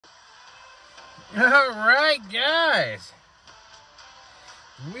Alright, guys.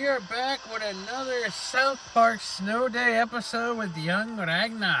 We are back with another South Park Snow Day episode with young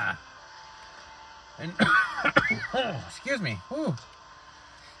Ragnar. And, excuse me. Whew.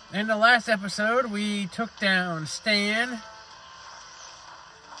 In the last episode, we took down Stan.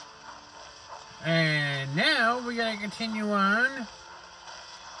 And now we gotta continue on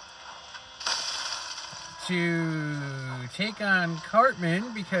to take on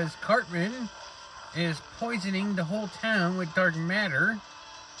Cartman, because Cartman is poisoning the whole town with dark matter.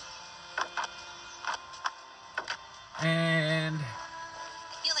 And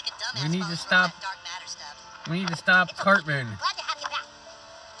we need to stop. We need to stop Cartman. Glad to have you back.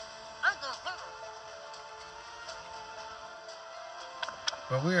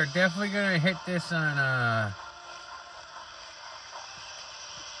 But we are definitely gonna hit this on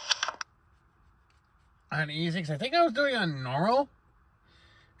easy, because I think I was doing on normal.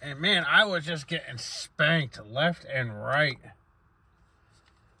 And man, I was just getting spanked left and right.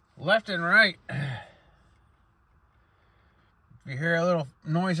 Left and right. If you hear a little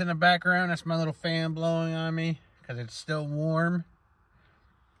noise in the background, that's my little fan blowing on me, because it's still warm.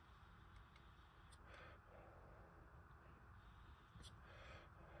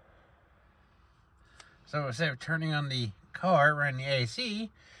 So instead of turning on the car, running the AC,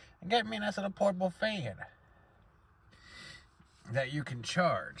 I got me a nice little portable fan that you can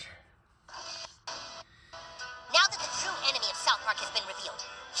charge. Now that the true enemy of South Park has been revealed,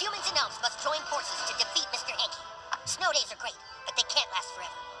 humans and elves must join forces to defeat Mr. Hanky. Snow days are great, but they can't last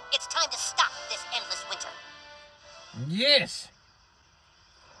forever. It's time to stop this endless winter. Yes.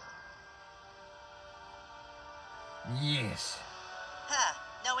 Yes. Huh,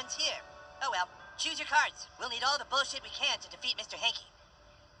 no one's here. Oh well, choose your cards. We'll need all the bullshit we can to defeat Mr. Hanky.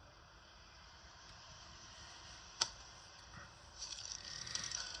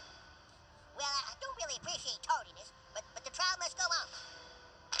 Well, I don't really appreciate tardiness, but the trial must go on.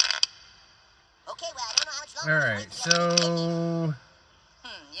 Okay, well, I don't know how much longer... Alright, so...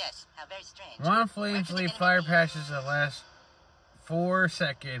 Yes, how very strange. One flame sleep fire patches that last 4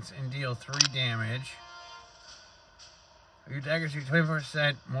 seconds and deal 3 damage. Your daggers do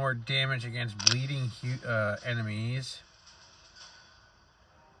 24% more damage against bleeding enemies.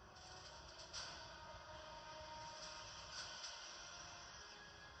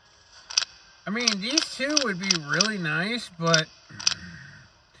 I mean, these two would be really nice, but...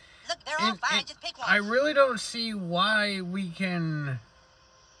 Look, they're all fine, just pick one. I really don't see why we can...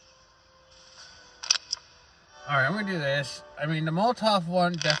 Alright, I'm gonna do this. I mean, the Molotov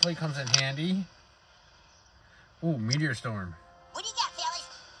one definitely comes in handy. Ooh, Meteor Storm. What do you got, fellas?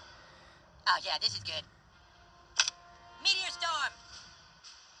 Oh, yeah, this is good. Meteor Storm!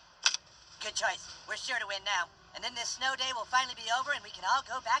 Good choice. We're sure to win now. And then this snow day will finally be over and we can all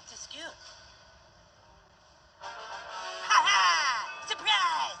go back to school. Ha-ha!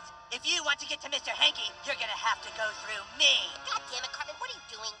 Surprise! If you want to get to Mr. Hanky, you're gonna have to go through me. God damn it, Cartman, what are you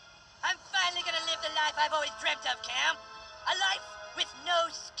doing? I'm finally gonna live the life I've always dreamt of, Cam. A life with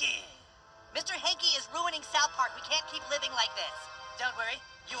no skin. Mr. Hanky is ruining South Park. We can't keep living like this. Don't worry,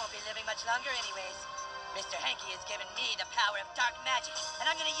 you won't be living much longer anyways. Mr. Hanky has given me the power of dark magic, and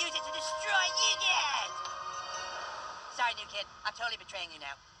I'm gonna use it to destroy you guys! Sorry, new kid. I'm totally betraying you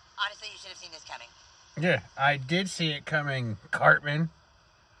now. Honestly, you should have seen this coming. Yeah, I did see it coming, Cartman.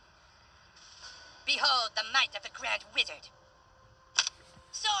 Behold the might of the Grand Wizard.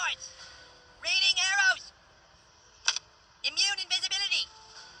 Swords! Raining arrows! Immune invisibility!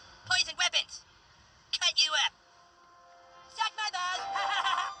 Poison weapons! Cut you up! Suck my balls!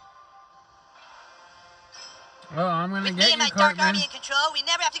 Well, I'm gonna With get me and you, my dark Cartman. army in control, we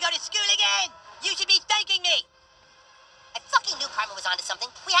never have to go to school again! You should be thanking me! I fucking knew Cartman was onto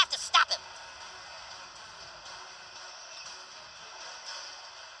something. We have to stop him.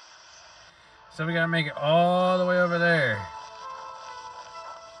 So we gotta make it all the way over there.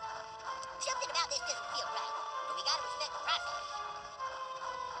 Something about this doesn't feel right, but we gotta respect the process.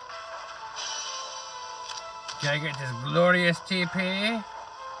 Gotta get this glorious TP.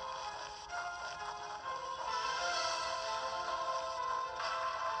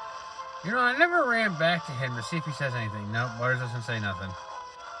 You know, I never ran back to him to see if he says anything. Nope, Butters doesn't say nothing.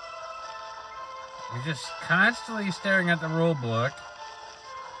 He's just constantly staring at the rule book.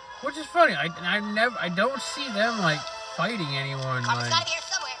 Which is funny. I don't see them like fighting anyone. Cartman's Like, gotta be here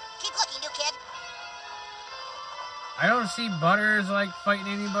somewhere. Keep looking, new kid. I don't see Butters like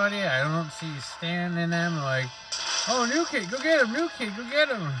fighting anybody. I don't see Stan in them like, oh, new kid, go get him, new kid, go get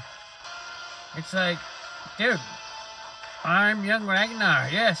him. It's like, dude, I'm young Ragnar.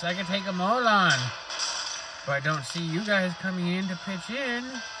 Yes, I can take them all on. But I don't see you guys coming in to pitch in.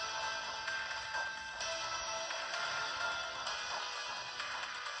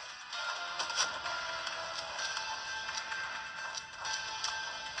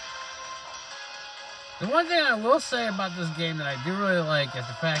 one thing I will say about this game that I do really like is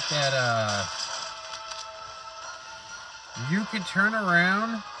the fact that you can turn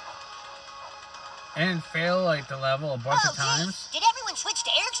around and fail like the level a bunch of times. Did everyone switch to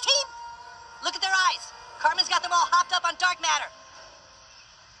Eric's team? Look at their eyes. Cartman's got them all hopped up on dark matter.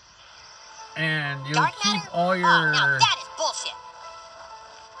 And you'll Dark keep matter? all your Oh, now that is bullshit.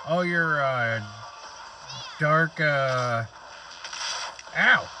 all your dark ow.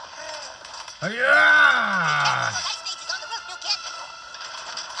 Oh, yeah! That stage is on the roof, new kid.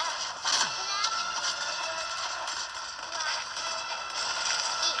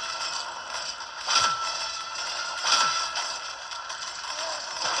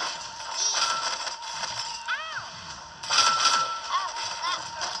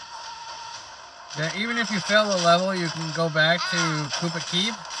 Yeah, even if you fail the level, you can go back to Koopa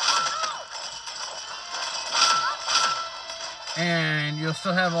Keep. And you'll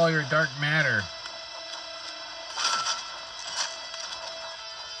still have all your dark matter.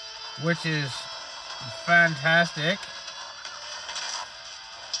 Which is fantastic.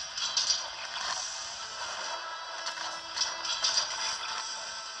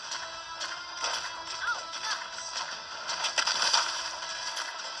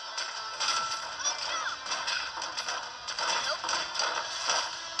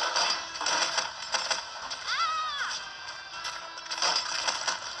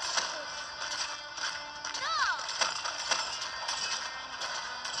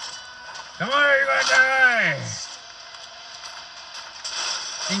 Come on, you're gonna die!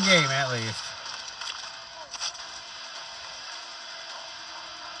 In game, at least.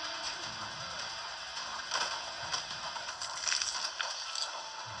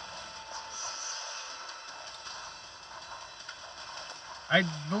 I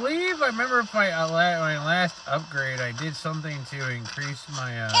believe I remember if my last upgrade, I did something to increase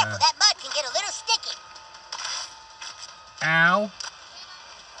my. Careful, that mud can get a little sticky. Ow!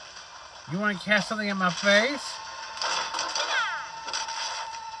 You want to cast something in my face?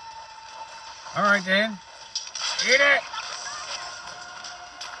 All right then, eat it.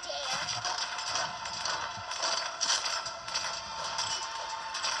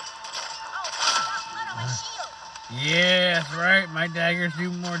 Yeah, that's right. My daggers do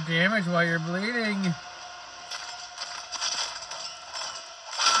more damage while you're bleeding.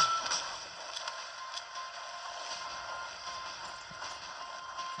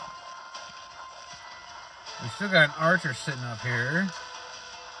 We still got an archer sitting up here.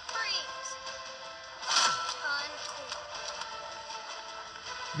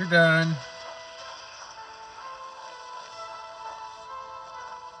 You're done.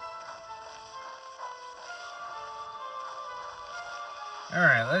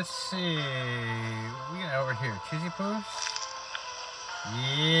 Alright, let's see. We got over here. Cheesy poos?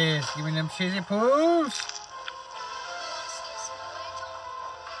 Yes, give me them cheesy poos.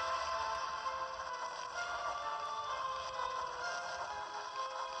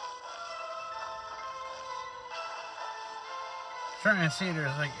 Trying to see if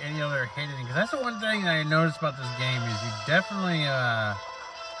there's like any other hidden, because that's the one thing that I noticed about this game is you definitely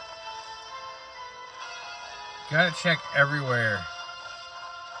gotta check everywhere.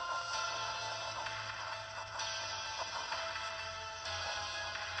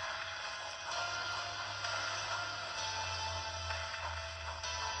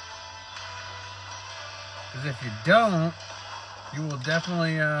 Because if you don't, you will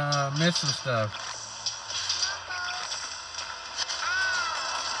definitely miss some stuff.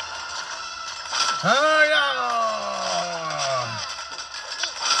 Oh no!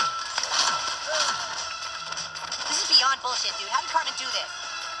 This is beyond bullshit, dude. How did Cartman do this?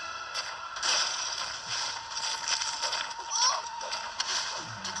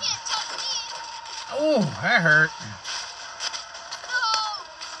 Oh, that hurt.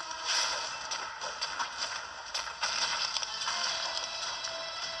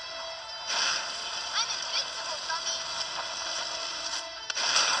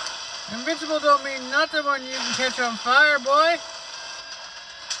 Invincible don't mean nothing when you can catch on fire, boy.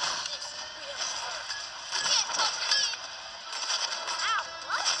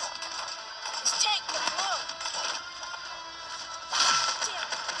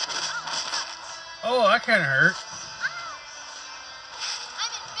 Oh, that kind of hurt.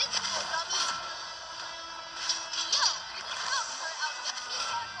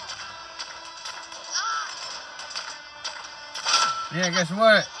 Yeah, guess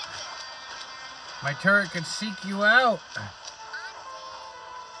what? My turret could seek you out.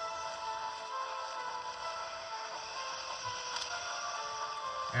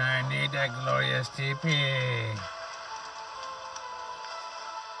 And I need that glorious TP.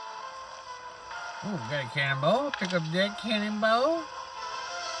 Ooh, got a cannonball. Pick up that cannonball.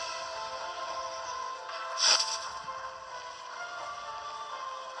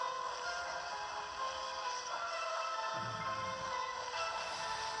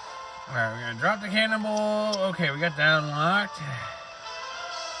 Alright, we're gonna drop the cannonball. Okay, we got that unlocked.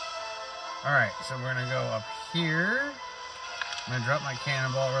 Alright, so we're gonna go up here. I'm gonna drop my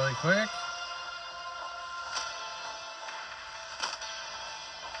cannonball really quick.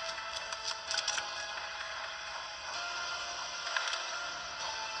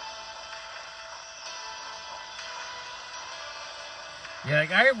 Yeah,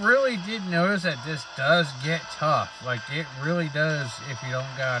 like, I really did notice that this does get tough. Like, it really does if you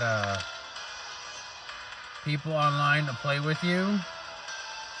don't got people online to play with you.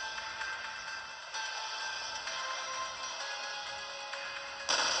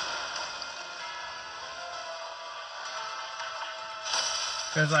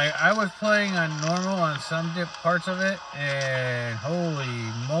 Because I was playing on normal on some parts of it, and holy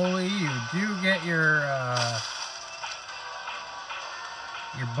moly, you do get your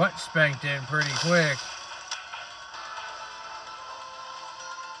butt spanked in pretty quick.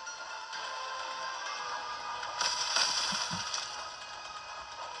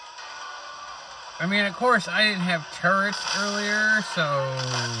 I mean, of course, I didn't have turrets earlier, so...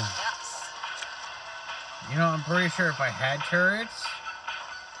 You know, I'm pretty sure if I had turrets,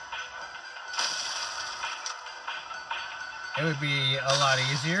 it would be a lot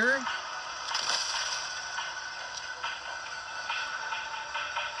easier.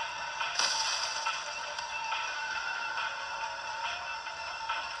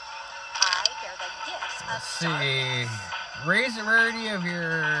 Let's see. Raise the rarity of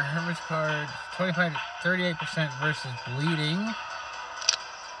your Hermit's card 25 to 38% versus bleeding.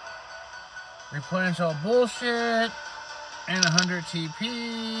 Replenish all bullshit. And 100 TP.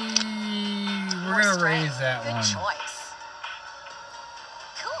 We're gonna raise that one. Good choice.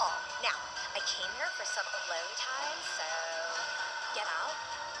 Cool. Now, I came here for some alone time, so get out.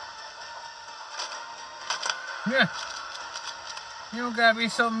 Yeah. You don't gotta be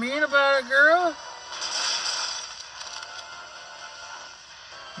so mean about it, girl.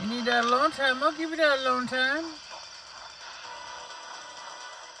 You need that alone time, I'll give you that alone time.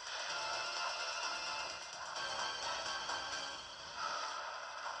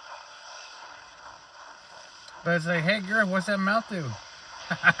 But it's like, hey girl, what's that mouth do?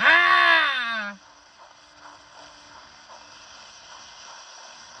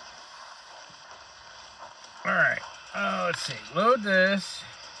 Alright, let's see, load this.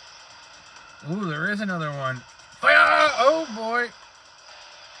 Ooh, there is another one. Fire! Oh boy!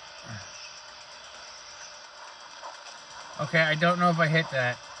 Okay, I don't know if I hit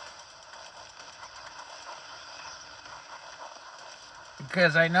that.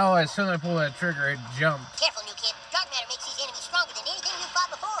 Because I know as soon as I pull that trigger, it jumped. Careful, new kid. Dark matter makes these enemies stronger than anything you've fought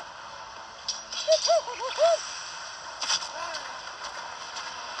before.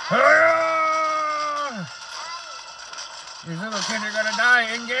 These little kids are gonna die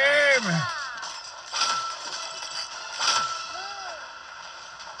in game.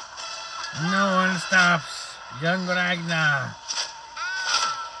 No one stops young Ragnar.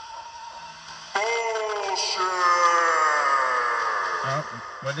 Oh,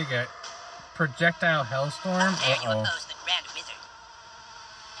 what'd he get? Projectile Hellstorm? Uh-oh.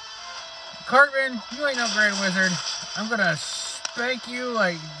 Cartman, you ain't no Grand Wizard. I'm gonna spank you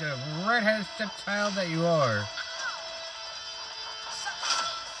like the redheaded stepchild that you are.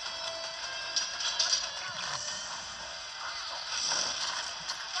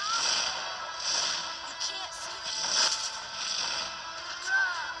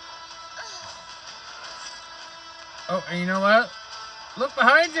 Oh, and you know what? Look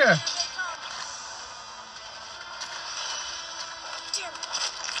behind you!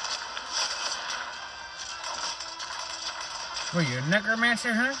 What, you a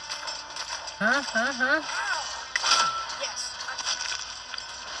necromancer, huh? Huh? Yes.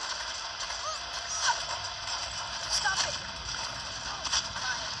 Stop it!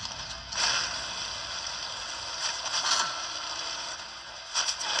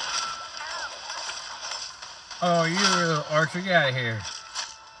 Oh, you little archer, get out of here.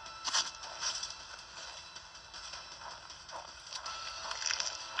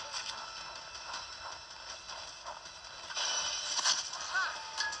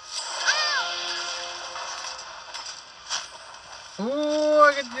 Ooh,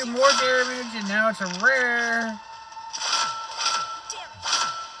 I get to do more damage, and now it's a rare.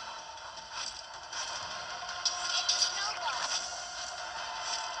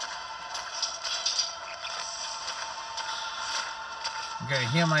 I'm gonna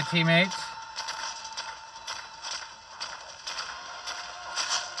heal my teammates.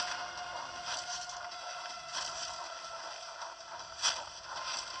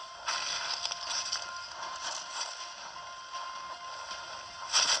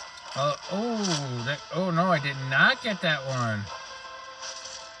 Oh no, I did not get that one.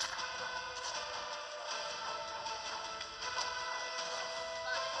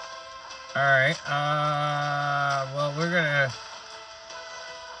 Alright, well, we're gonna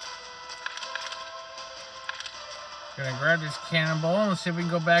grab this cannonball and see if we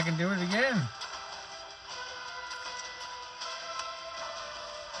can go back and do it again.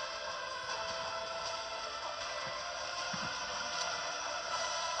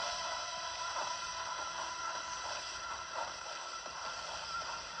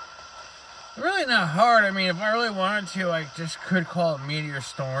 Really not hard. I mean, if I really wanted to, I just could call it Meteor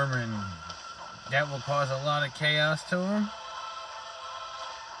Storm, and that will cause a lot of chaos to him.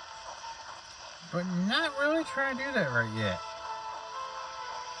 But not really trying to do that right yet.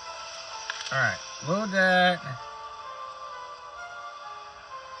 Alright, load that.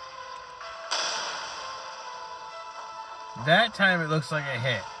 That time it looks like a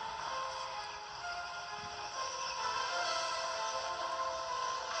hit.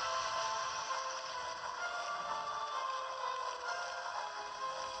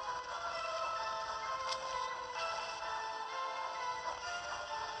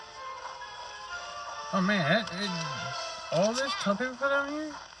 Oh man, all this toilet paper put on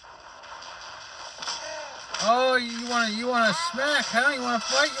here? Oh, you wanna smack, huh? You wanna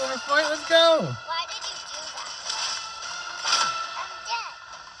fight? Let's go! Why did you do that?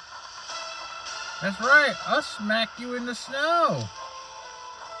 I'm dead. That's right, I'll smack you in the snow.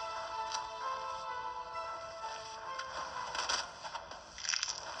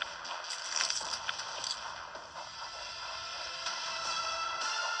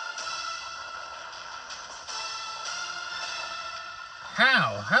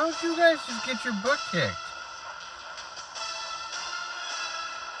 How? How did you guys just get your butt kicked?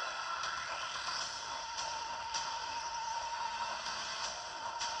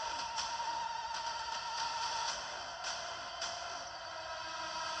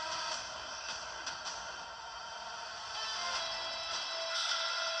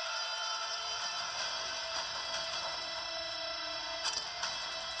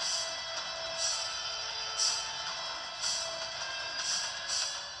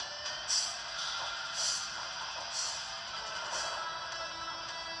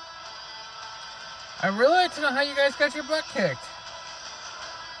 I really like to know how you guys got your butt kicked.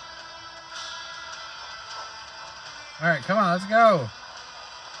 Alright, come on, let's go.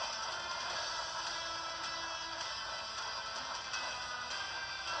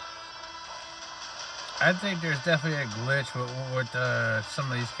 I think there's definitely a glitch with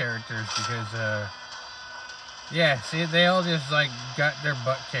some of these characters because, yeah, see, they all just, like, got their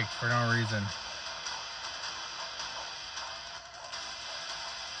butt kicked for no reason.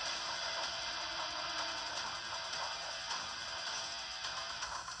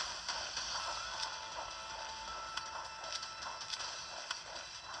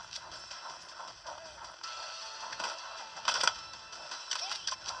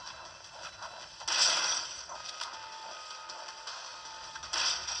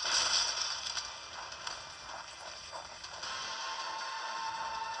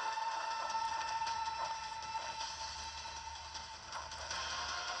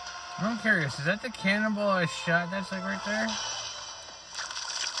 I'm curious, is that the cannonball I shot that's like right there?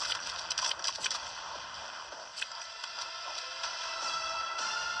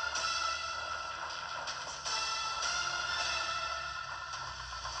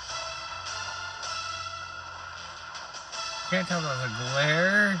 Can't tell if that was a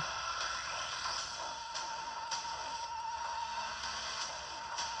glare.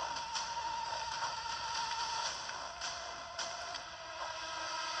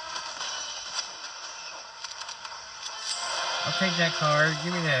 I'll take that card.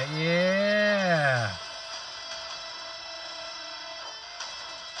 Give me that. Yeah.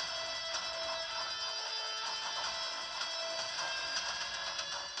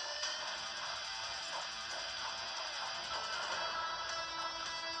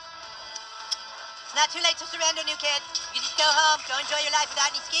 It's not too late to surrender, new kid. You just go home, go enjoy your life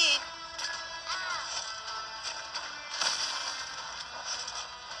without any skiing.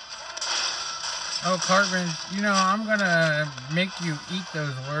 Oh, Cartman, you know, I'm gonna make you eat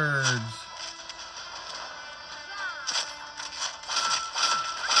those words.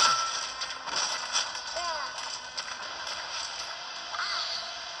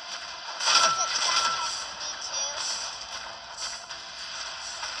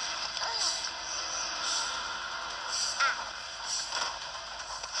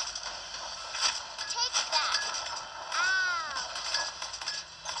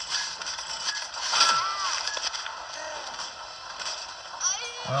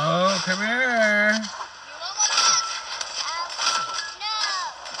 Oh. come here.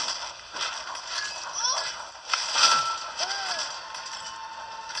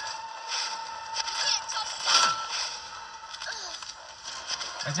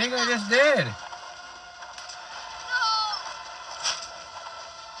 I think I just did.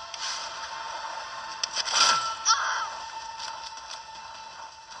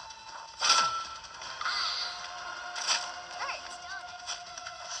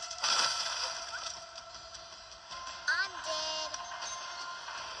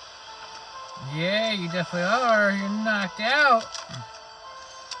 Yeah, you definitely are. You're knocked out.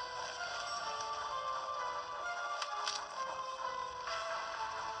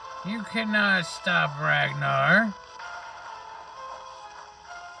 You cannot stop Ragnar.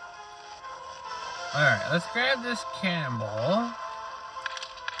 Alright, let's grab this cannonball.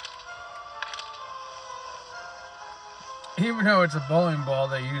 Even though it's a bowling ball,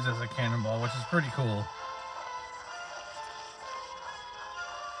 they use as a cannonball, which is pretty cool.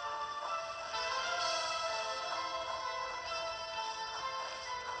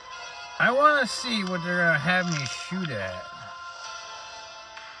 I want to see what they're going to have me shoot at.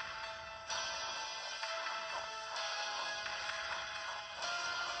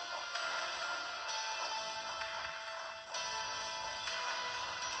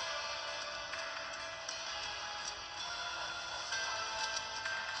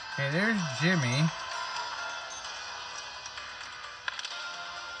 Okay, there's Jimmy.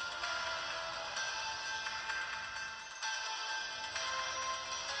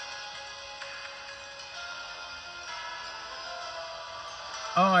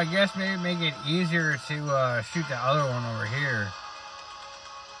 Oh, I guess maybe make it easier to shoot the other one over here.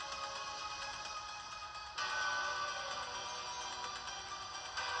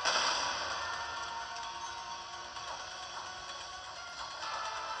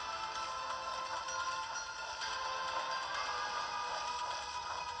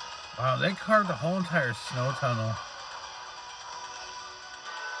 Wow, they carved the whole entire snow tunnel.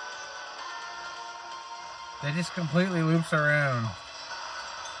 They just completely loops around.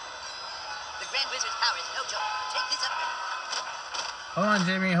 The Grand Wizard's power is no joke. Take this upgrade. Hold on,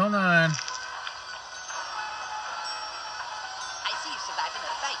 Jimmy, hold on. I see you survived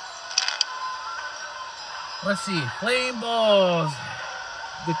another fight. Let's see, flame balls.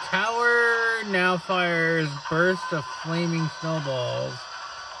 The tower now fires bursts of flaming snowballs.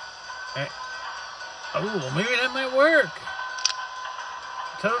 Oh, well, maybe that might work.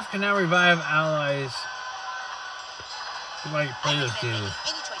 Toads can now revive allies. Like players do. Any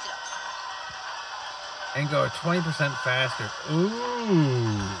choice at all. And go 20% faster. Ooh.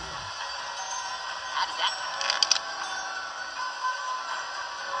 How does that?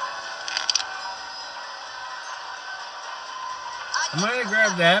 I'm gonna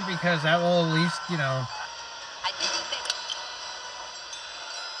grab that because that will at least, you know, I think they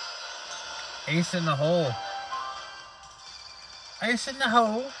will. ace in the hole. Ace in the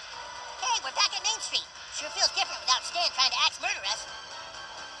hole. Hey, we're back at Main Street. Sure feels different without Stan trying to axe murder us.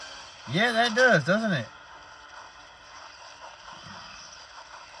 Yeah, that does, doesn't it?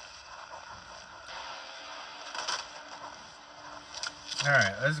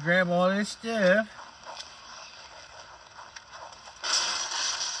 Alright, let's grab all this stuff.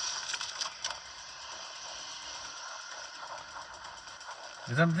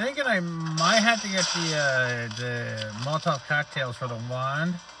 Because I'm thinking I might have to get the Molotov cocktails for the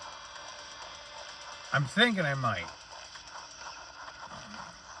wand. I'm thinking I might.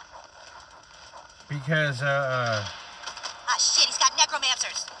 Because, Ah, shit, he's got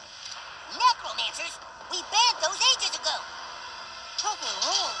necromancers. Necromancers? We banned those ages ago.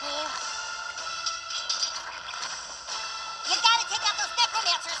 You gotta take out those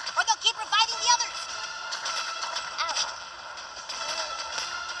necromancers, or they'll keep reviving the others. Ouch.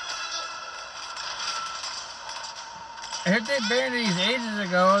 if they banned these ages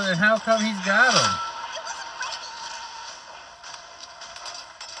ago, then how come he's got them? It wasn't ready.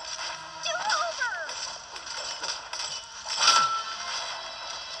 Do over.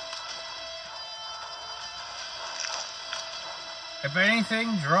 If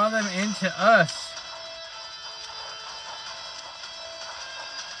anything, draw them into us.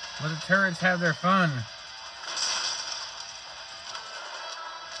 Let the turrets have their fun.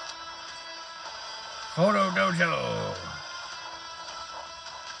 Photo Dojo.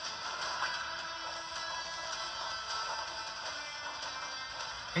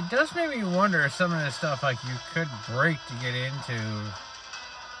 It does make me wonder if some of this stuff like you could break to get into.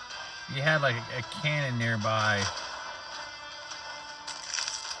 You had like a cannon nearby.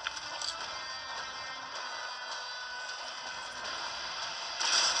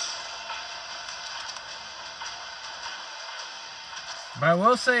 But I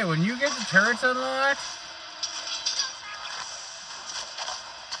will say, when you get the turrets unlocked,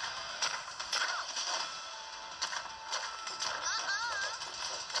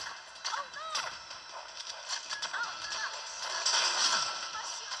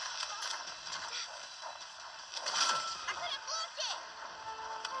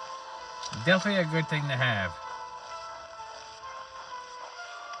 definitely a good thing to have.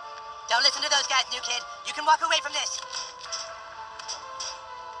 Don't listen to those guys, new kid. You can walk away from this.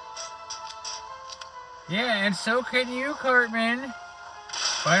 Yeah, and so can you, Cartman.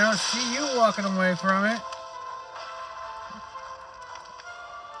 But I don't see you walking away from it.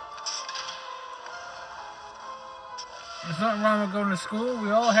 There's nothing wrong with going to school.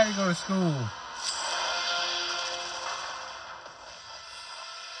 We all had to go to school.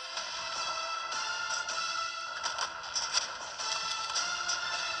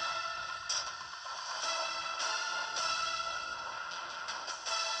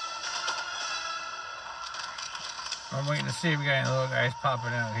 I'm waiting to see if we got any little guys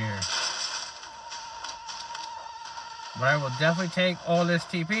popping out here. But I will definitely take all this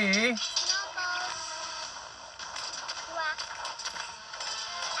TP.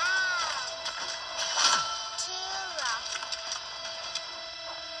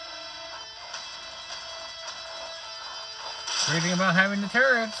 Great thing about having the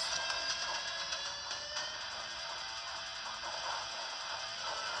turrets.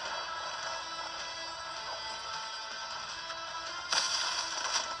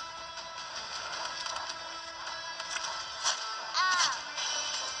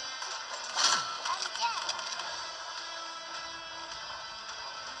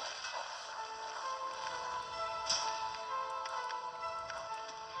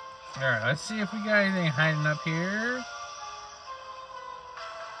 Alright, let's see if we got anything hiding up here.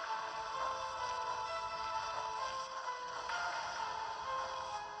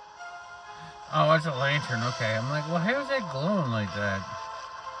 Oh, that's a lantern. Okay, I'm like, well, how is that glowing like that?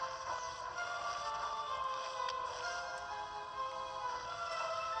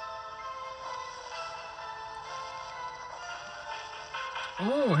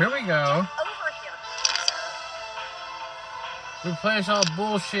 Ooh, here we go. Replace all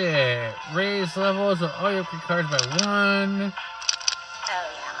bullshit. Raise levels of all your cards by 1. Oh yeah,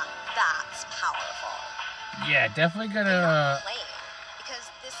 that's powerful. Yeah, definitely gonna Because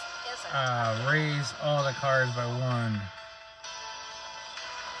this isn't raise all the cards by 1.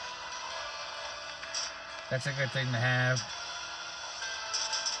 That's a good thing to have.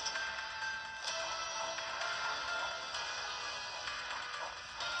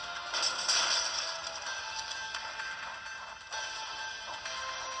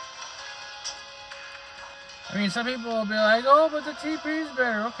 I mean, some people will be like, oh, but the TP is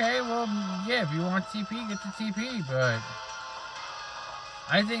better. Okay, well, yeah, if you want TP, get the TP, but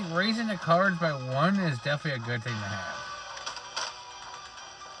I think raising the cards by 1 is definitely a good thing to have.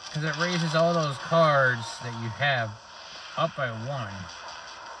 Because it raises all those cards that you have up by 1.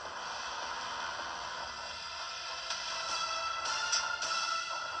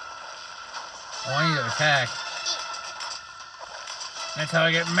 I want you to attack. That's how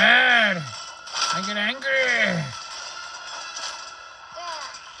I get mad. I get angry.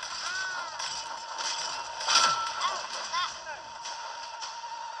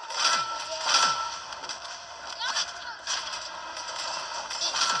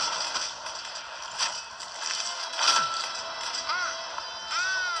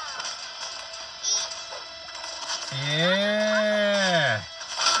 Yeah.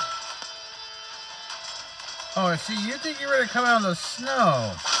 Oh, see, you think you're ready to come out of the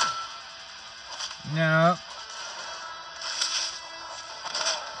snow. No.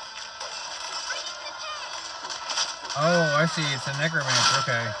 Oh, I see. It's a necromancer.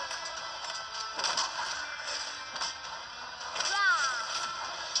 Okay.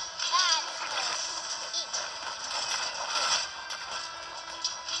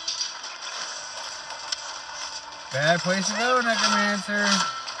 Bad place to go, necromancer.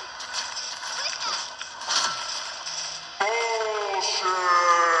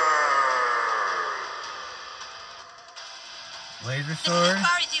 Laser sword. As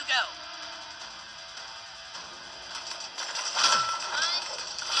far as you go.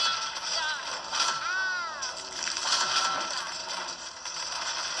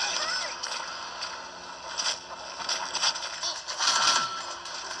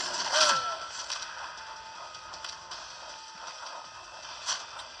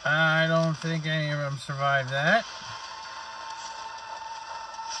 I don't think any of them survived that.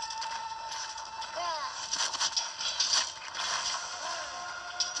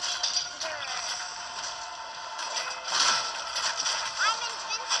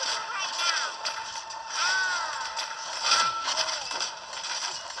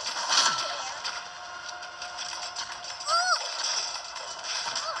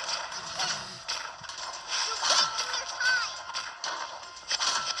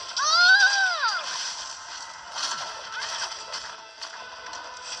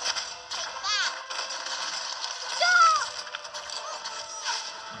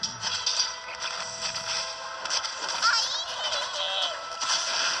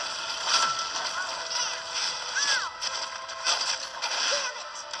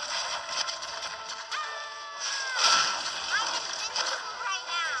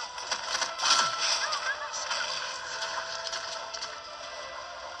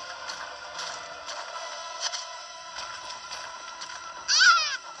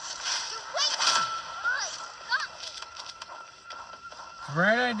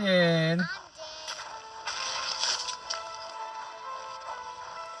 Right, I did.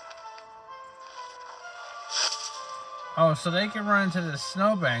 Oh, so they can run into the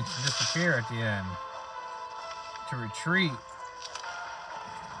snowbanks and disappear at the end. To retreat.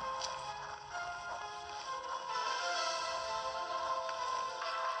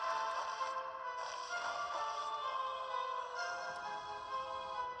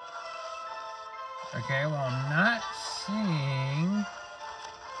 Okay, well, I'm not seeing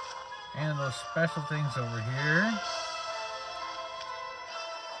any of those special things over here.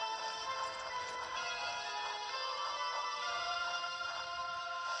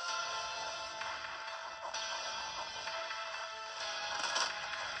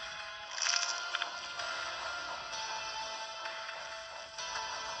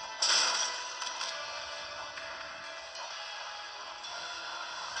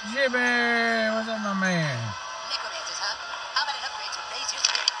 Jimmy, what's up, my man? Necromancers, huh? How about an upgrade to raise your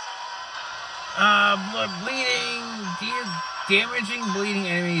spirits? Blood bleeding, damaging bleeding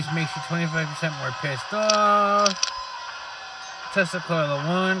enemies makes you 25% more pissed off. Tesla Coil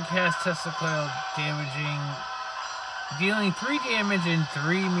 1, cast Tesla Coil damaging, dealing 3 damage in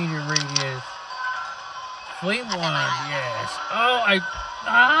 3 meter radius. Flame Wand, yes. Oh,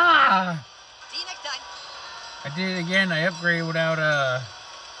 See you next time. I did it again. I upgraded without,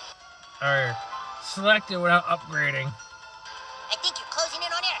 or selected without upgrading. I think you're closing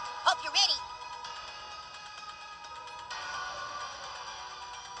in on Eric. Hope you're ready.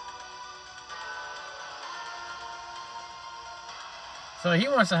 So he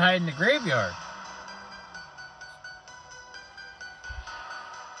wants to hide in the graveyard.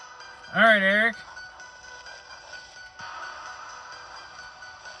 Alright, Eric.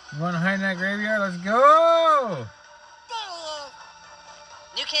 You want to hide in that graveyard? Let's go!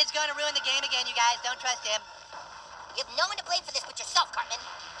 New kid's going to ruin the game again, you guys. Don't trust him. You have no one to blame for this but yourself, Cartman.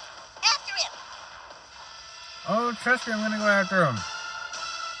 After him! Oh, trust me, I'm gonna go after him.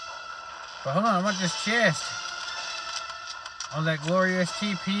 But hold on, I want this chest. All that glorious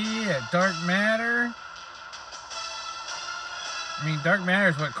TP, that dark matter. I mean, dark matter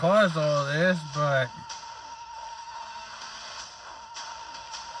is what caused all this, but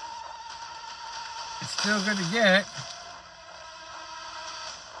it's still good to get.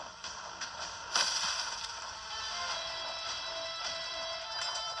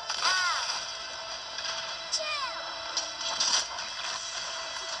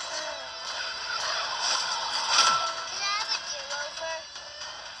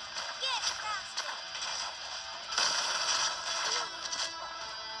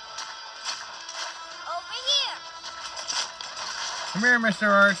 Come here, Mr.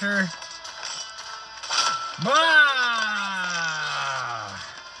 Archer. Bah!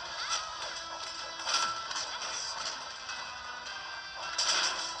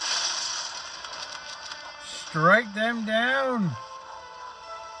 Strike them down.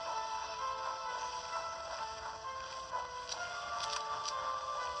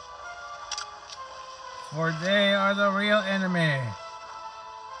 For they are the real enemy.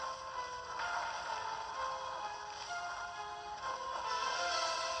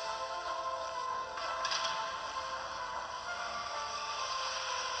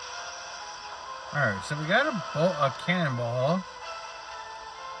 Alright, so we got a cannonball.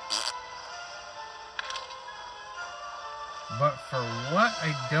 But for what,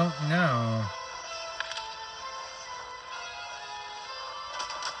 I don't know.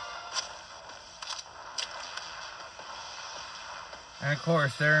 And of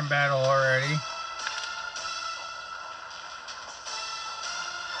course, they're in battle already.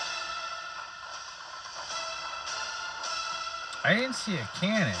 I didn't see a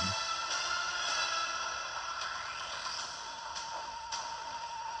cannon.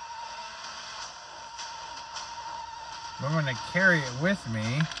 I'm going to carry it with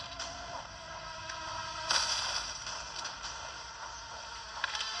me.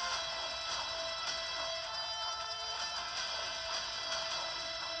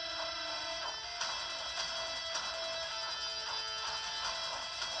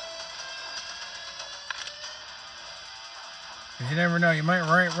 Because you never know, you might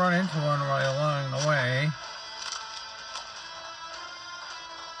run into one while along the way.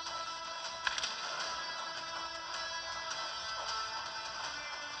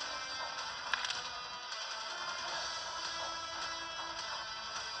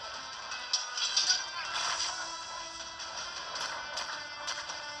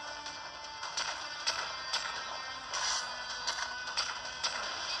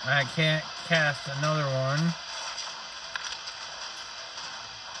 I can't cast another one.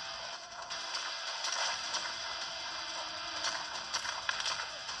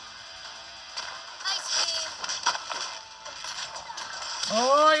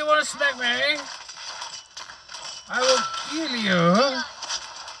 Oh, you want to smack me? I will kill you.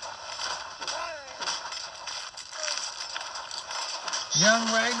 Young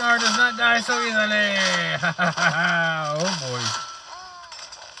Ragnar does not die so easily. Oh boy.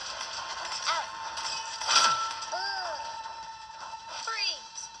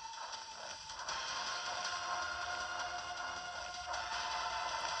 Freeze.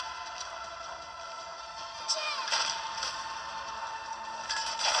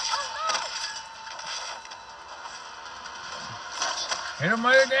 Hit him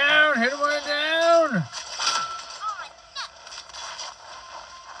while you're down. Hit him while you're down.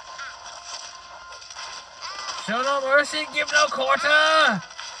 Show no mercy, give no quarter.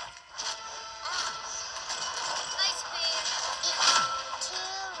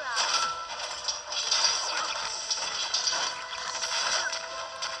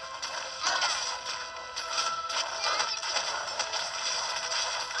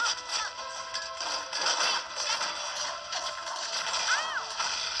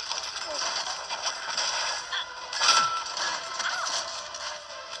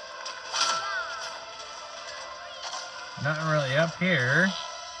 Nothing really up here.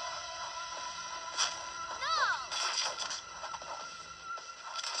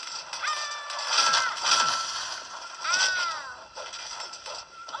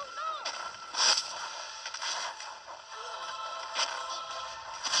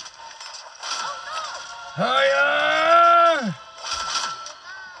 Hiya!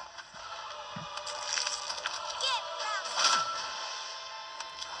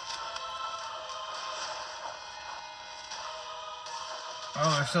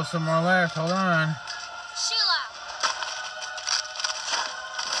 Oh, there's still some more left. Hold on. Sheila.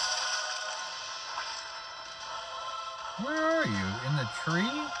 Where are you? In the tree?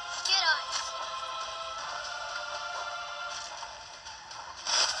 Get us.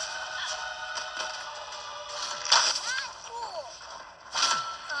 Not cool.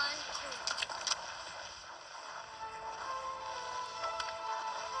 Uncool.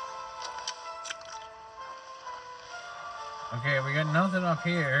 Okay, we got nothing up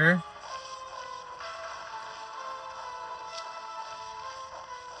here.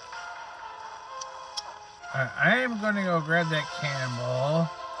 I am going to go grab that cannonball.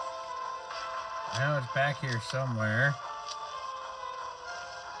 I know it's back here somewhere.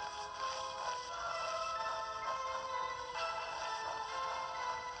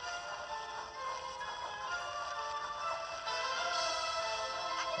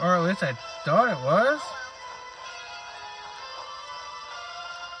 Or at least I thought it was.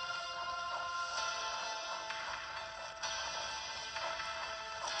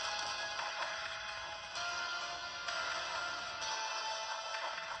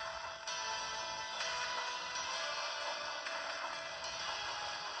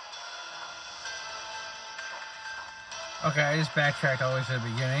 Okay, I just backtracked all the way to the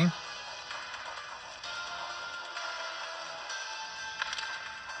beginning.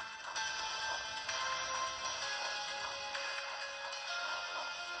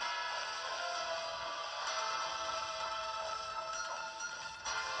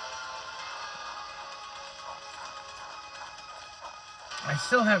 I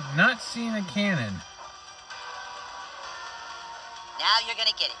still have not seen a cannon. Now you're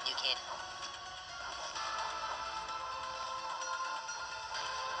gonna get it, new kid.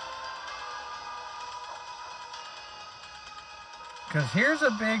 Because here's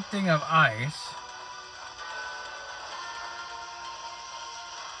a big thing of ice.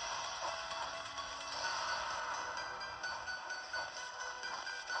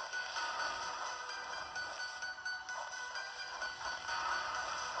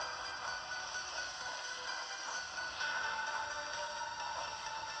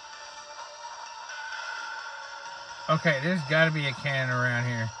 Okay, there's got to be a cannon around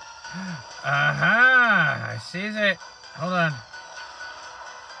here. Aha! I sees it. Hold on.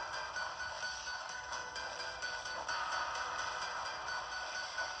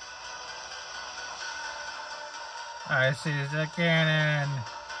 I see the cannon.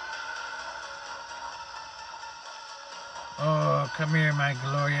 Oh, come here, my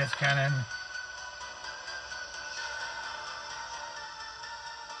glorious cannon.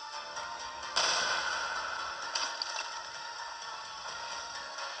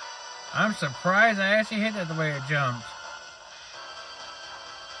 I'm surprised I actually hit that the way it jumped.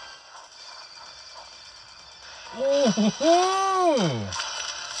 Oh!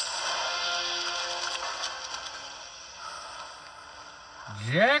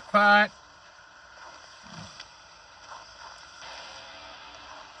 Jackpot!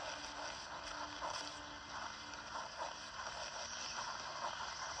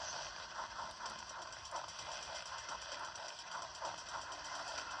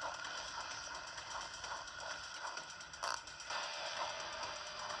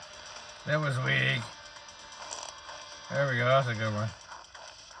 That was weak. There we go. That's a good one.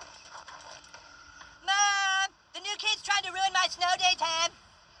 Mom! The new kid's trying to ruin my snow day time.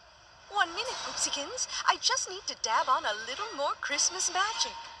 1 minute, Poopsikins. I just need to dab on a little more Christmas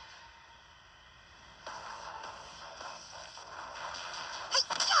magic.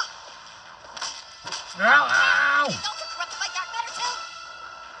 Ow, ow! It's also corrupted by dark matter, too.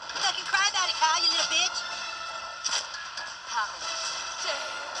 Fucking cry about it, Kyle, you little bitch. How dare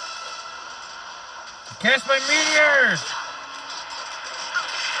Catch my meteors!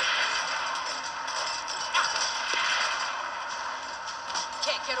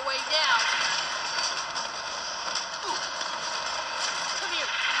 Can't get away now. Ooh. Come here.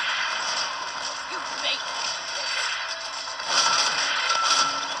 You bait.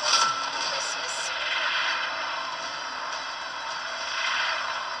 Christmas.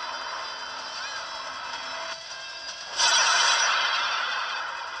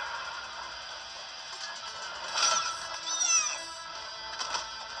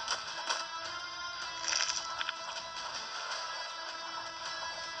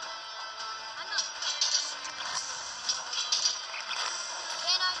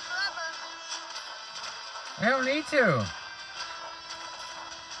 Can't hide forever. I don't need to.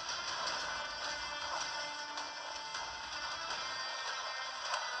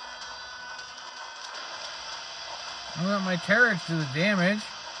 I let my turrets do the damage.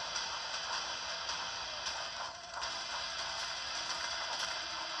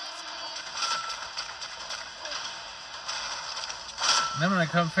 And I'm gonna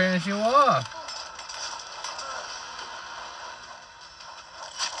come finish you off.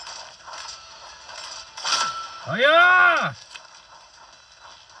 Oh yeah!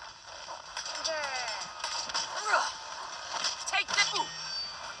 Take the... Ooh.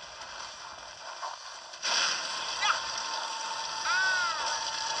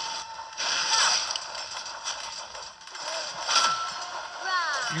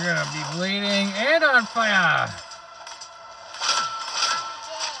 You're gonna be bleeding and on fire.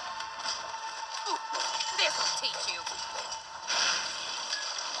 Ooh. This'll teach you.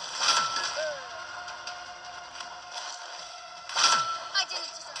 I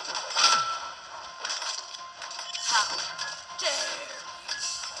didn't deserve it. How dare you.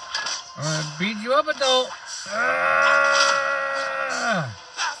 I'm gonna beat you up, adult. Ah!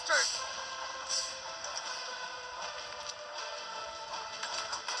 Bastard.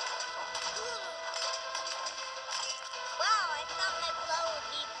 Wow, I thought my blow would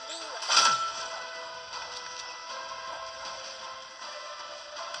be blue.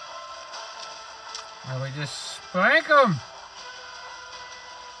 Now we just spank them.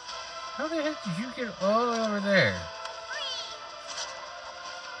 How the heck did you get all the way over there?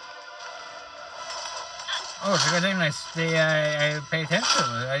 Oh, it's a good thing I pay attention.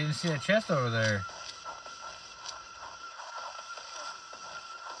 I didn't see a chest over there.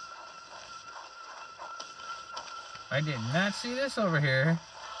 I did not see this over here.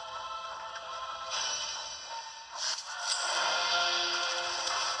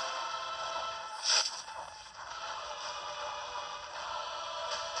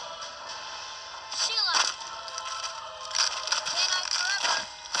 Sheila! Can't hide forever.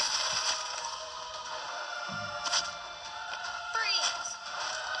 Freeze!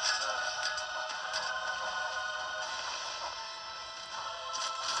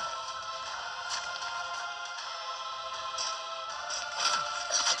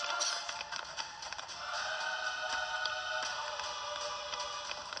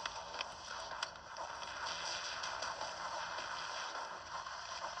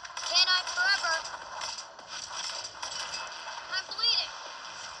 Can't hide forever. I'm bleeding.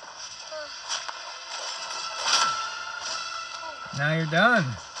 Now you're done.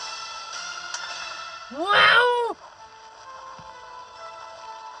 Wow!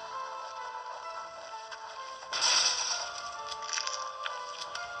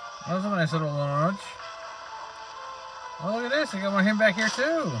 That was a nice little launch. Oh, look at this. I got one of him back here,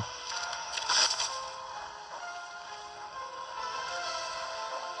 too.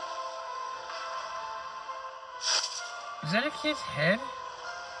 Is that a kid's head?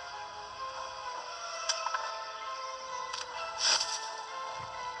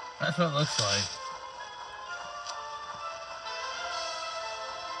 That's what it looks like.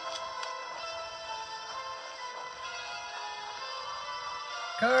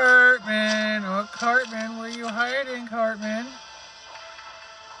 Cartman! Oh, Cartman, where you hiding, Cartman?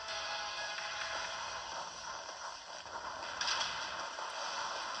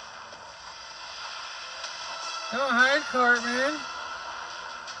 Don't hide, Cartman.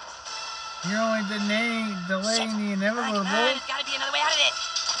 You're only delaying the inevitable. There's gotta be another way out of this.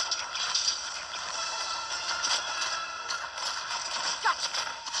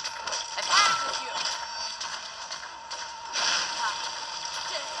 I've had it with you.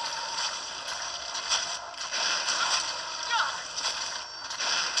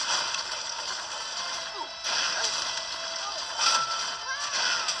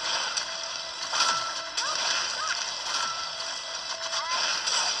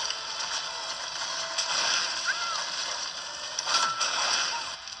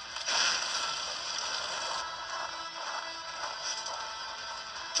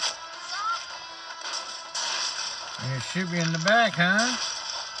 You shoot me in the back, huh?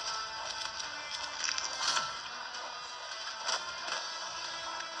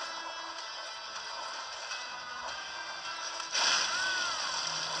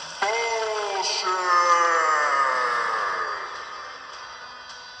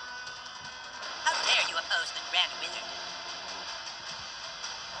 How dare you oppose the Grand Wizard?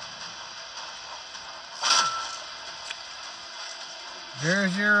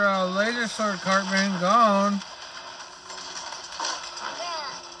 There's your laser sword, Cartman, gone.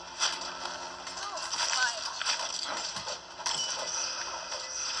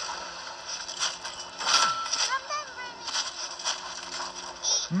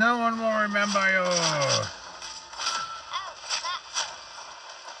 No one will remember you.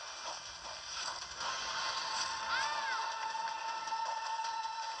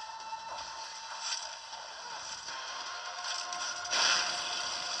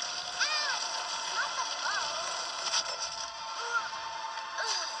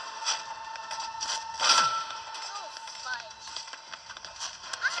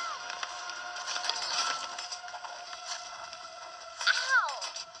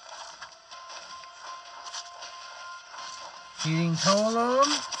 Eating Tolum.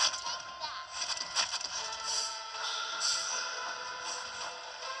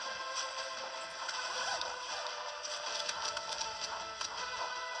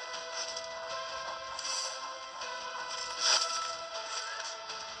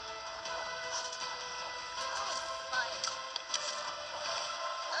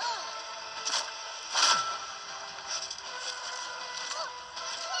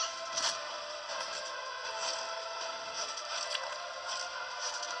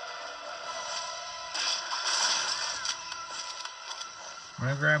 I'm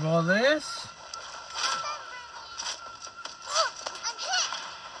gonna grab all this.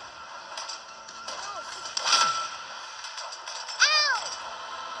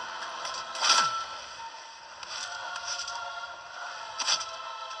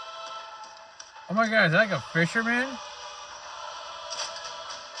 Oh my god, is that like a fisherman?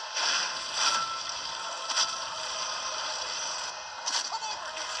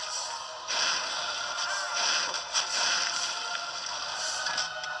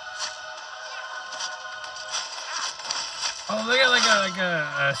 Oh, they got like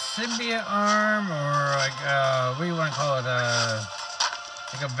a symbiote arm, or like what do you want to call it?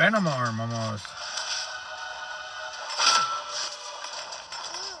 Like a venom arm almost.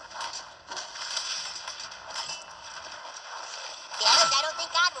 Yes, I don't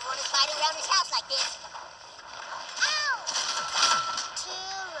think God would want us fighting around his house like this. Ow!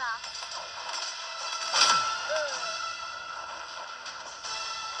 Too rough.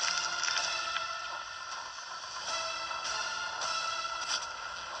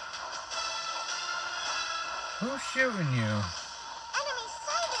 Who's shooting you? Enemy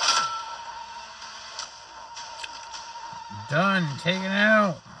sighted. Done. Taken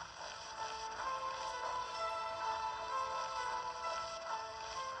out.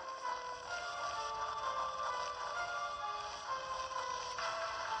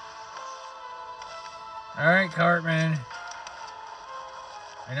 Alright, Cartman.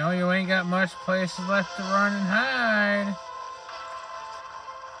 I know you ain't got much places left to run and hide.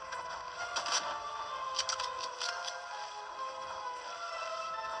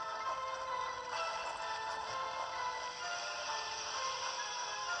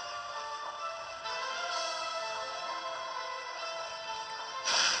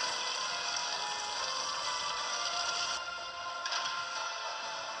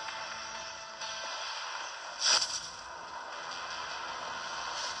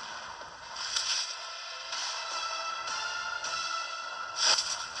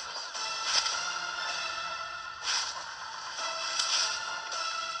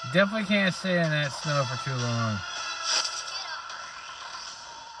 Definitely can't stay in that snow for too long.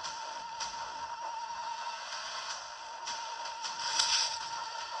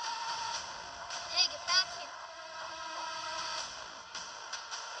 Hey, get back here.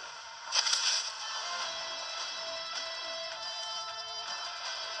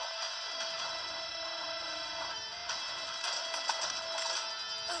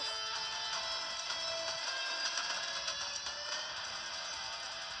 Oof.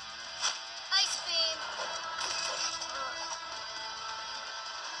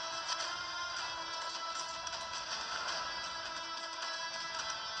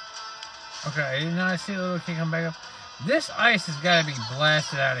 Okay, I did not see the little kid come back up. This ice has got to be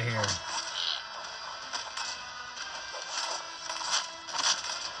blasted out of here.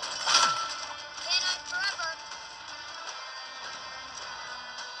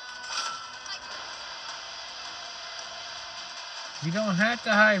 You don't have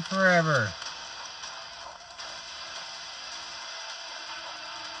to hide forever.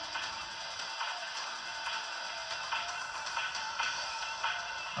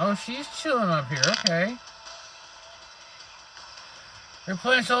 Oh, she's chilling up here. Okay.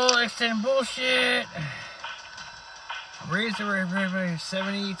 Replenish all extended bullshit. Raise the rate from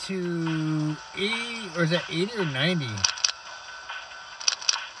 70 to 80, or is that 80 or 90?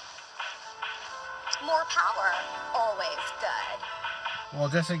 More power, always good. Well,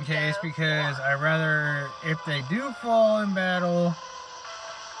 just in case, because I rather, if they do fall in battle,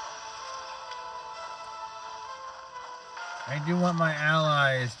 I do want my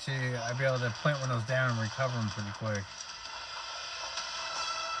allies to be able to plant one of those down and recover them pretty quick.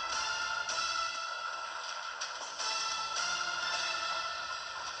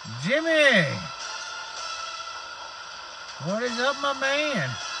 Jimmy! What is up, my man?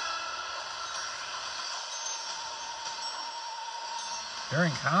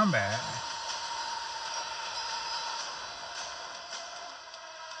 During combat?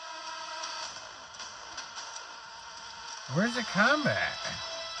 Where's the combat?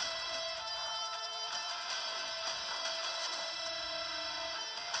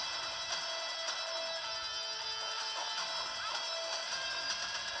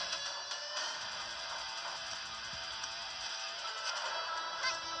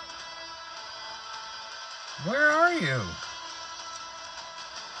 Where are you?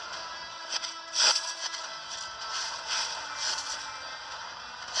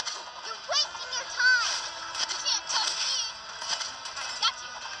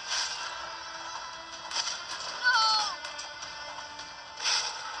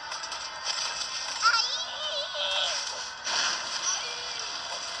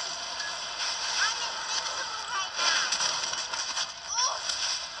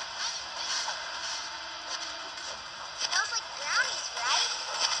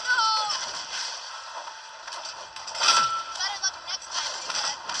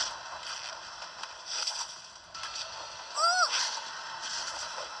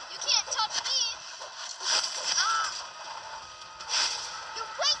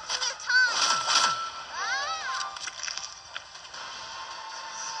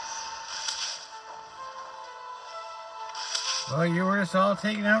 Well, you were just all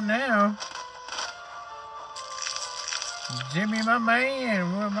taken out now. Jimmy, my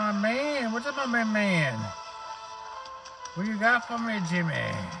man. What, my man? What's up, my man? What you got for me, Jimmy? The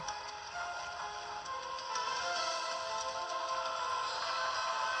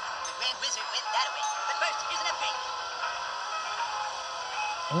Grand Wizard went that way. But first, here's an upgrade.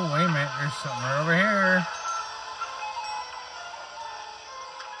 Oh, wait a minute. There's something right over here.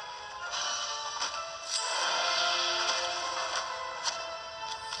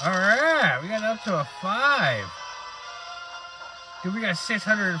 Alright, we got up to a 5. Dude, we got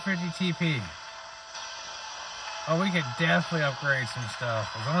 650 TP. Oh, we could definitely upgrade some stuff.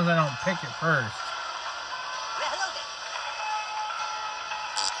 As long as I don't pick it first. Well, hello there.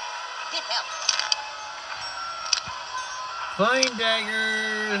 Good help. Flying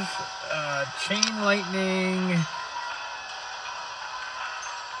daggers, chain lightning.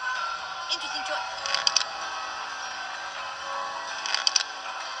 Interesting choice.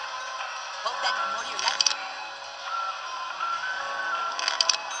 Hope that's more to your liking.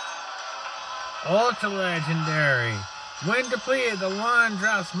 Ultra legendary. When depleted, the wand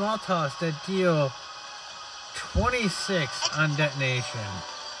drops small toss that deal 26 on detonation.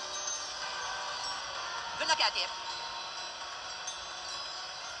 Good luck out there.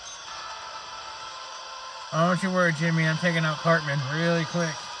 Oh, don't you worry, Jimmy. I'm taking out Cartman really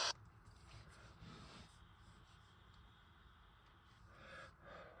quick.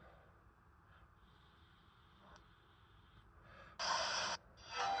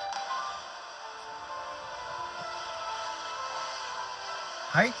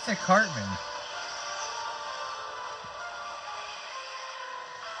 Hike to Cartman.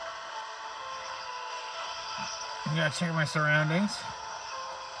 I gotta check my surroundings.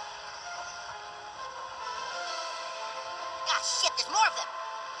 Ah, shit, there's more of them.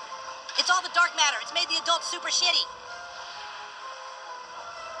 It's all the dark matter. It's made the adults super shitty.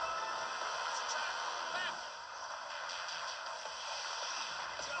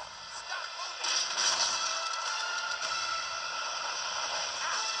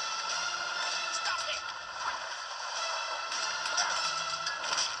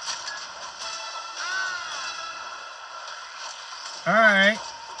 Alright.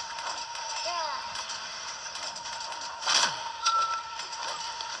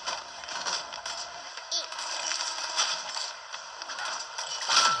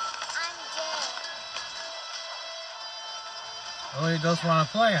 Oh, you just want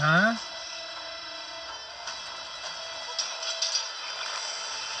to play, huh?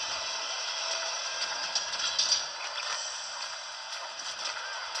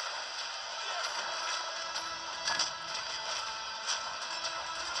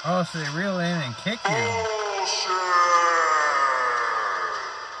 Oh, so they reel in and kick you.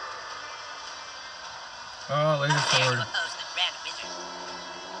 Oh, laser sword.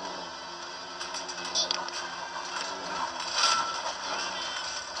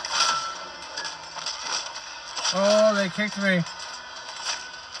 Oh, they kicked me.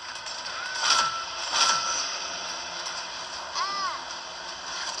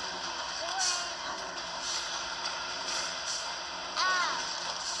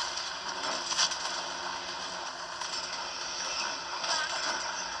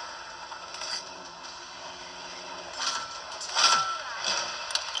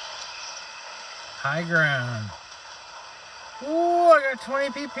 High ground. Ooh, I got 20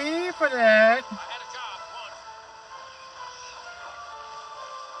 PP for that.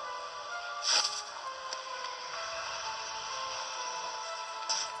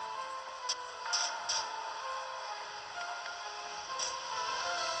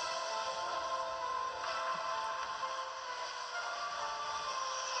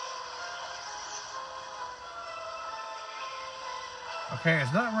 Okay,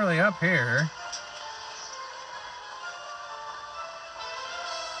 it's not really up here.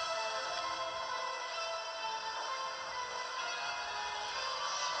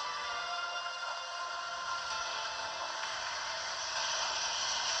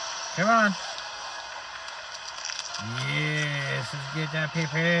 Come on. Yes, let's get that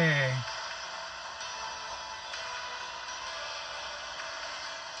PP.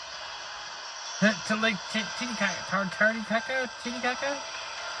 To like Titty Caca? Titty Caca?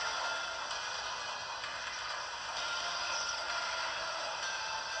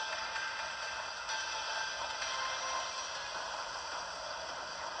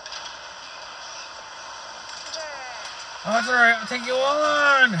 Oh, that's alright, I'll take you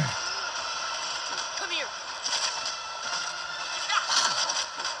on! Come here.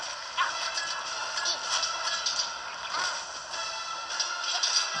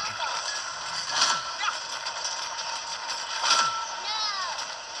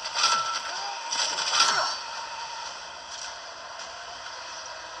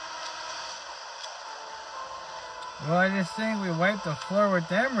 Well, I just think we wiped the floor with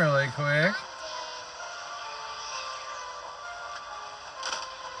them really quick.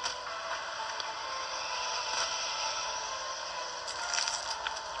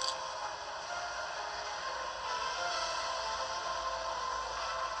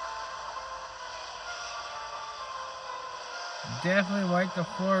 Definitely wipe the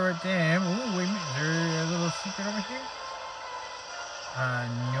floor with them. Ooh, wait a minute. Is there a little secret over here?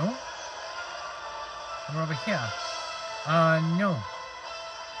 No. We're over here. No.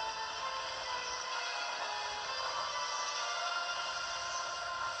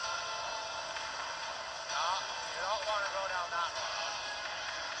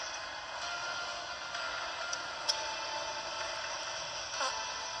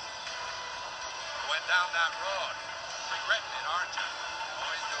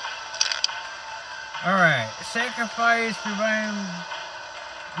 Alright, sacrifice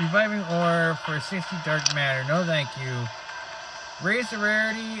reviving ore for 60 dark matter. No thank you. Raise the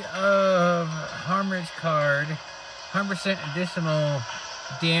rarity of Harmridge card. 100% additional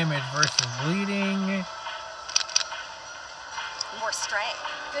damage versus bleeding. More strength.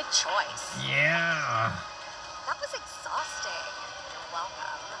 Good choice. Yeah. That was exhausting. You're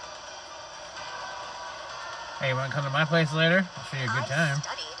welcome. Hey, you want to come to my place later? I'll show you a good time. I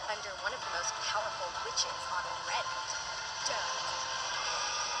studied under one of the most powerful witches on Reddit.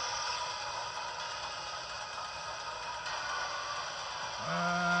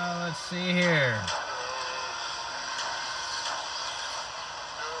 Let's see here.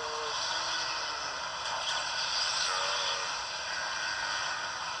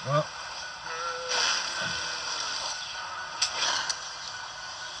 Well.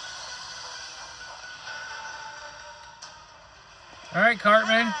 All right,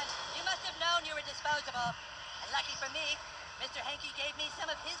 Cartman. You must have known you were disposable. And lucky for me, Mr. Hanky gave me some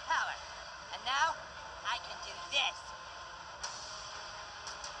of his power. And now, I can do this.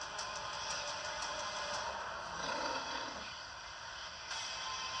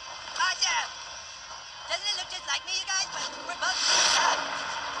 Awesome! Doesn't it look just like like me, you guys, but we're both...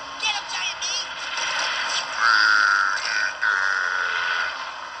 Get him, giant meat!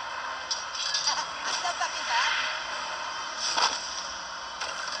 I'm so fucking bad.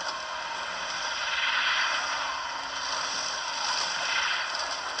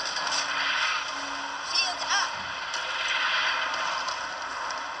 Shields up!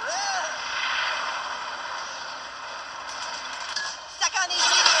 Whoa. Stuck on these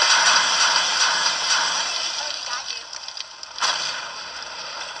meteors! Totally got you.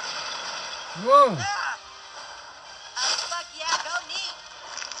 Whoa! Ah. Oh, fuck yeah, go neat!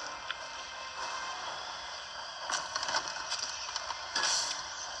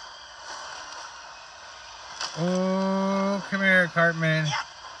 Oh, come here, Cartman. Yeah.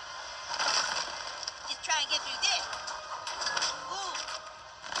 Just try and get through this. Ooh.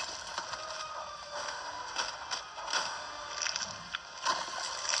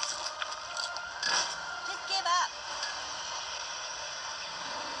 Just give up.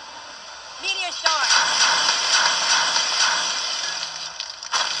 Meteor storm.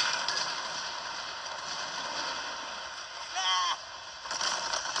 Ah.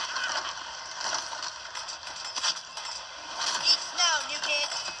 Eat snow, new kid.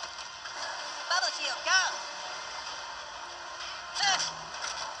 Bubble shield, go.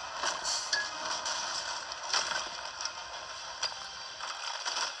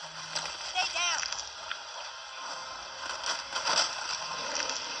 Stay down.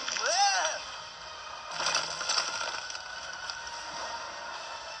 Whoa.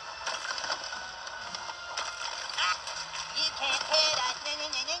 Ah, you can't hit us. Nah,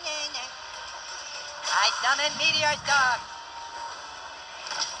 nah, nah, nah, nah, nah. I summon meteor storm.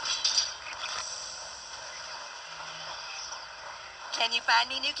 Can you find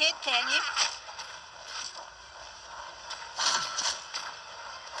me, new kid? Can you?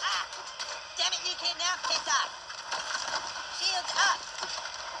 Ah! Damn it, new kid, now I'm pissed off. Shields up.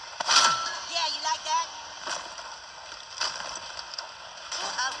 Yeah, you like that?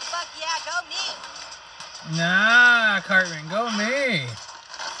 Oh, fuck yeah, go me. Nah, Cartman, go me.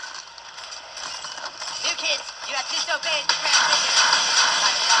 New kids, you have disobeyed the Grand Wizard.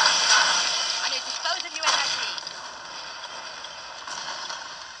 I'm going to dispose of you as I see.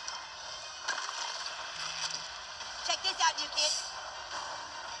 Check this out, new kid.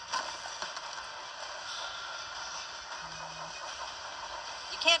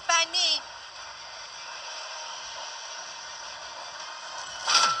 You can't find me.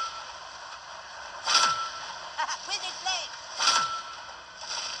 Wizard blade.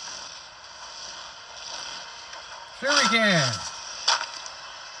 Sure we can.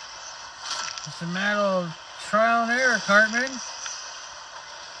 It's a matter of trial and error, Cartman.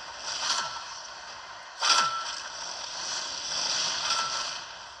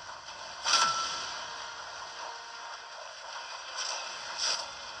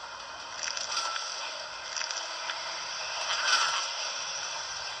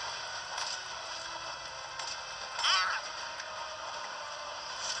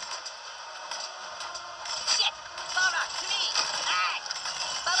 Shit! Ball rock, to me! Ah!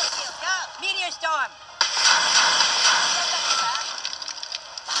 Bubble shield, go! Meteor storm!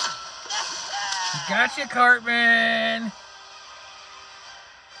 Gotcha, Cartman.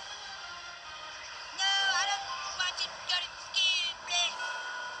 No, I don't want you to go to school, bleh.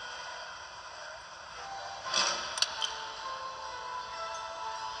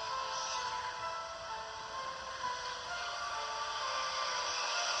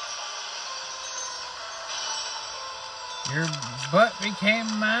 Your butt became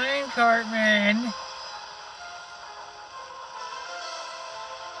mine, Cartman.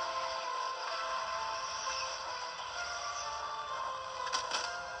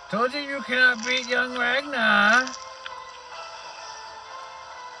 Told you you cannot beat young Ragnar.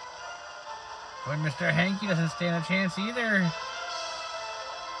 But Mr. Hanky doesn't stand a chance either.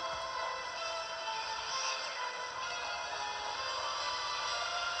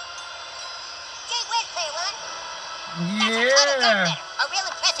 Gee whiz, Player One. That's a ton of Yeah. better. A real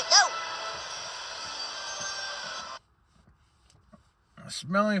impressive load.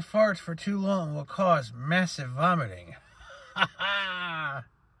 Smelling farts for too long will cause massive vomiting. Ha ha!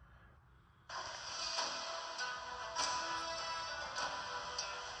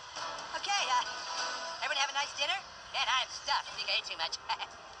 Okay, everyone have a nice dinner? Man, I am stuffed. I think I ate too much. So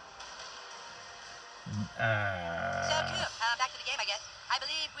cool. Back to the game, I guess. I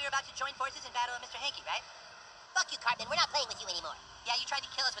believe we were about to join forces in battle with Mr. Hanky, right? Fuck you, Cartman. We're not playing with you anymore. Yeah, you tried to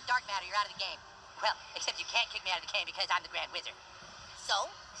kill us with dark matter. You're out of the game. Well, except you can't kick me out of the game because I'm the Grand Wizard. So?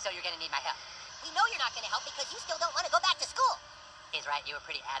 So you're gonna need my help. We know you're not going to help because you still don't want to go back to school. Is right. You were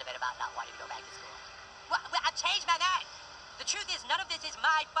pretty adamant about not wanting to go back to school. Well, I've changed my mind. The truth is, none of this is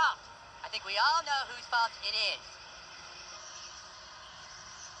my fault. I think we all know whose fault it is.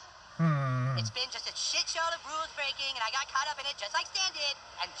 It's been just a shit show of rules breaking, and I got caught up in it just like Stan did,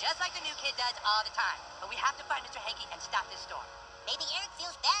 and just like the new kid does all the time. But we have to find Mr. Hanky and stop this storm. Maybe Eric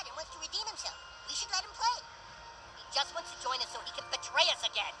feels bad and wants to redeem himself. We should let him play. He just wants to join us so he can betray us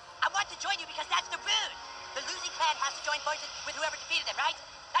again. I want to join you because that's the rule. The losing clan has to join forces with whoever defeated them, right?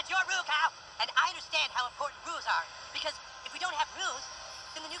 That's your rule, Kyle. And I understand how important rules are, because if we don't have rules,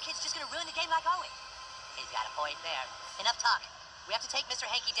 then the new kid's just gonna ruin the game like always. He's got a point there. Enough talk. We have to take Mr.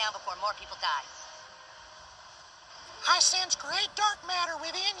 Hanky down before more people die. I sense great dark matter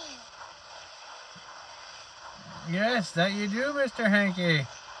within you. Yes, that you do, Mr. Hanky.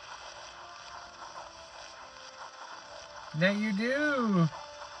 That you do.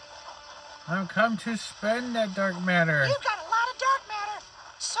 I've come to spend that dark matter. You've got a lot of dark matter.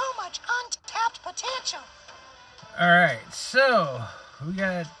 So much untapped potential. Alright, so we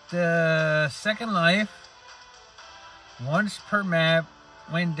got Second Life. Once per map,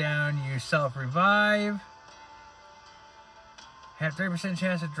 when down, you self-revive. Have 30%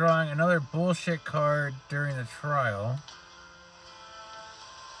 chance of drawing another bullshit card during the trial.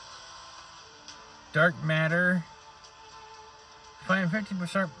 Dark matter. Find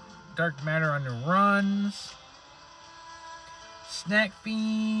 15% dark matter on the runs. Snack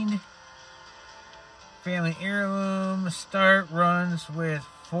fiend. Family heirloom. Start runs with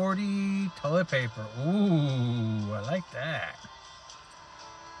 40 toilet paper. Ooh, I like that.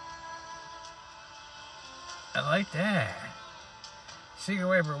 I like that. Secret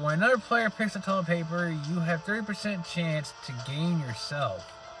waiver. When another player picks a toilet paper, you have 30% chance to gain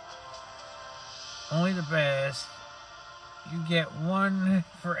yourself. Only the best. You get one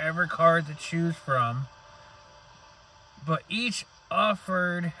forever card to choose from, but each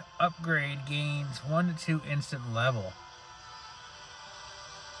offered upgrade gains 1 to 2 instant level.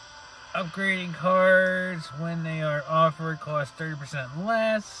 Upgrading cards when they are offered cost 30%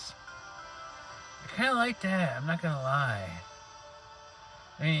 less. I kind of like that, I'm not gonna lie.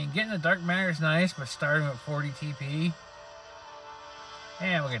 I mean, getting the dark matter is nice, but starting with 40 TP.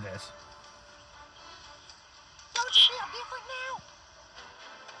 And look at this. Don't you feel different now?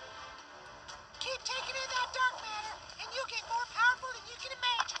 Keep taking in that dark matter, and you'll get more powerful than you can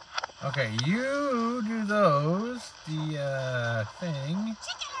imagine. Okay, you do those. The thing.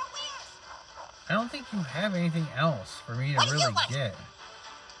 I don't think you have anything else for me to really get.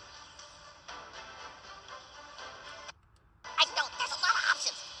 I don't. There's a lot of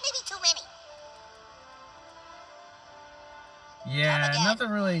options. Maybe too many. Yeah, nothing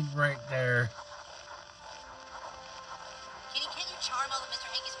really right there. Kitty, can't you charm all of Mr.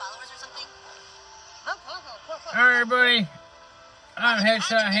 Hanky's followers or something? Alright, everybody. I'm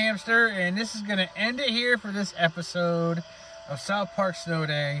Headshot Hamster, and this is going to end it here for this episode of South Park Snow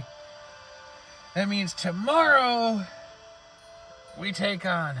Day. That means tomorrow we take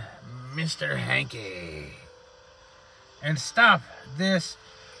on Mr. Hanky and stop this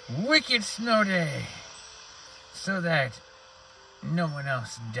wicked snow day so that no one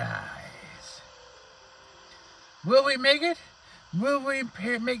else dies. Will we make it? Will we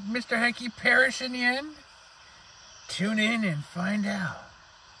make Mr. Hanky perish in the end? Tune in and find out.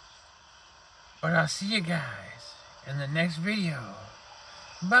 But I'll see you guys in the next video.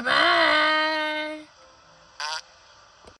 Bye-bye!